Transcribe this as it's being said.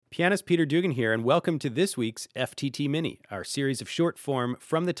Pianist Peter Dugan here, and welcome to this week's FTT Mini, our series of short-form,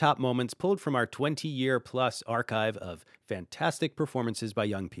 from-the-top moments pulled from our 20-year-plus archive of fantastic performances by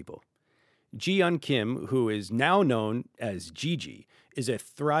young people. Ji-Yeon Kim, who is now known as Gigi, is a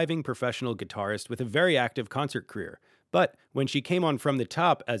thriving professional guitarist with a very active concert career. But when she came on From the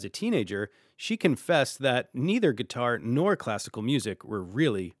Top as a teenager, she confessed that neither guitar nor classical music were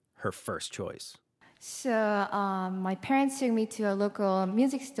really her first choice. So my parents took me to a local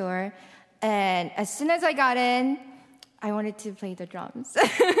music store, and as soon as I got in, I wanted to play the drums.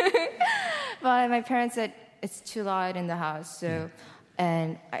 But my parents said it's too loud in the house,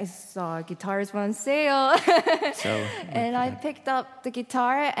 and I saw guitars on sale. And I picked up the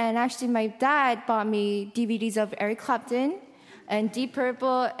guitar, and actually my dad bought me DVDs of Eric Clapton and Deep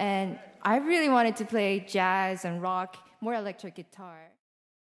Purple, and I really wanted to play jazz and rock, more electric guitar.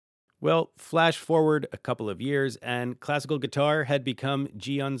 Well, flash forward a couple of years, and classical guitar had become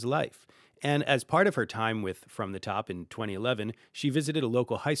Ji-Yeon's life. And as part of her time with From the Top in 2011, she visited a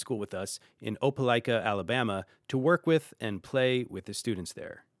local high school with us in Opelika, Alabama, to work with and play with the students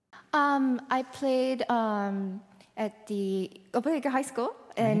there. I played at the Opelika High School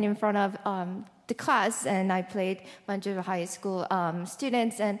and in front of the class, and I played a bunch of high school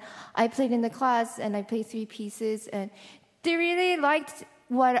students, and I played in the class, and I played 3 pieces, and they really liked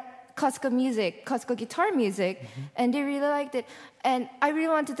classical guitar music, and they really liked it. And I really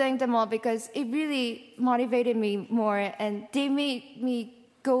want to thank them all because it really motivated me more, and they made me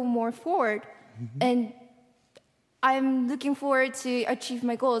go more forward. And I'm looking forward to achieve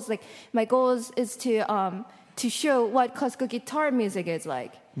my goals. Like, my goals is to show what classical guitar music is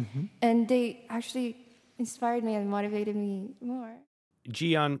like. And they actually inspired me and motivated me more.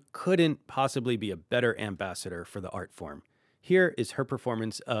 Ji-Yeon couldn't possibly be a better ambassador for the art form. Here is her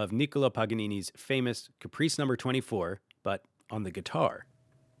performance of Niccolo Paganini's famous Caprice No. 24, but on the guitar.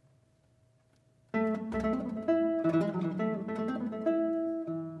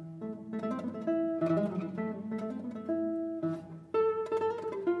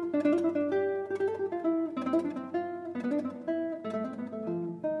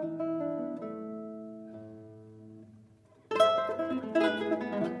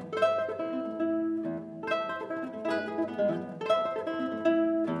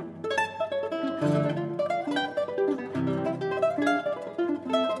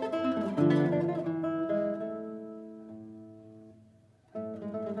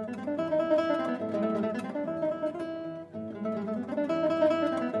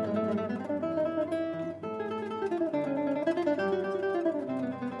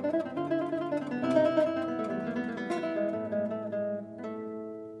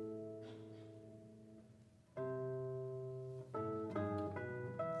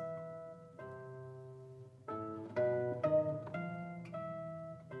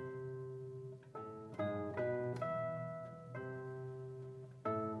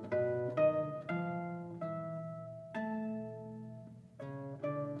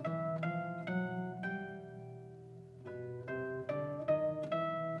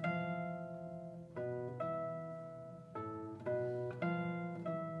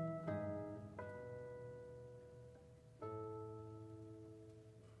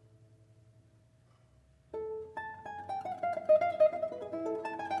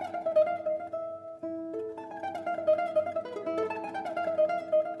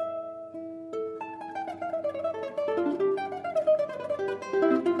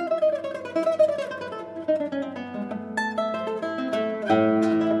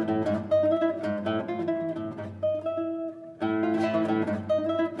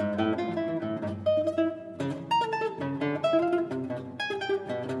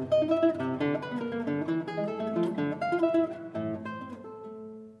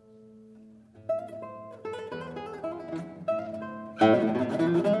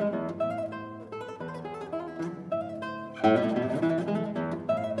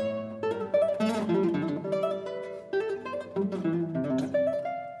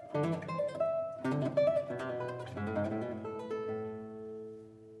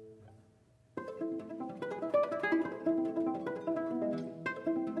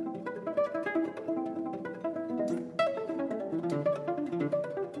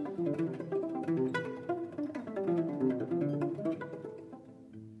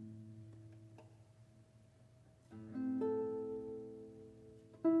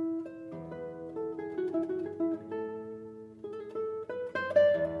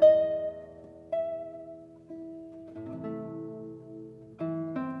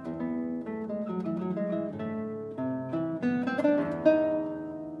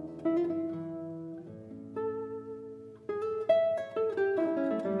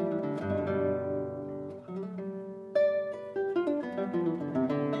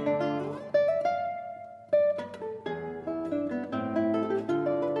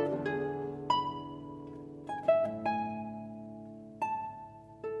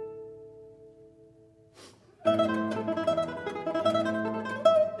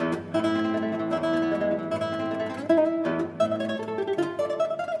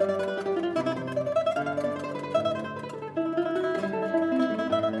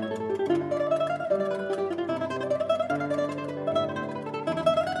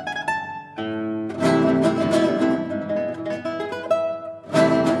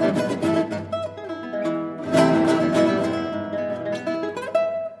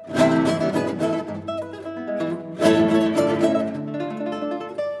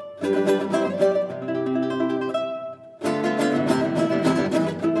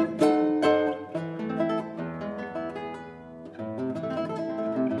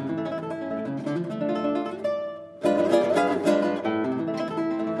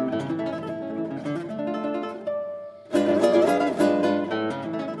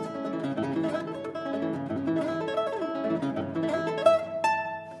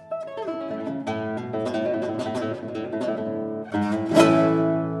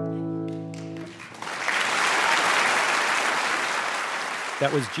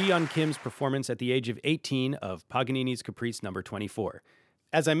 That was Ji-yeon Kim's performance at the age of 18 of Paganini's Caprice No. 24.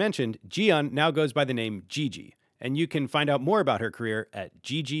 As I mentioned, Ji-yeon now goes by the name Gigi, and you can find out more about her career at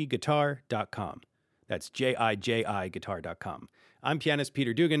gigiguitar.com. That's J-I-J-I guitar.com. I'm pianist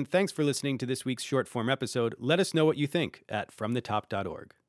Peter Dugan. Thanks for listening to this week's short-form episode. Let us know what you think at fromthetop.org.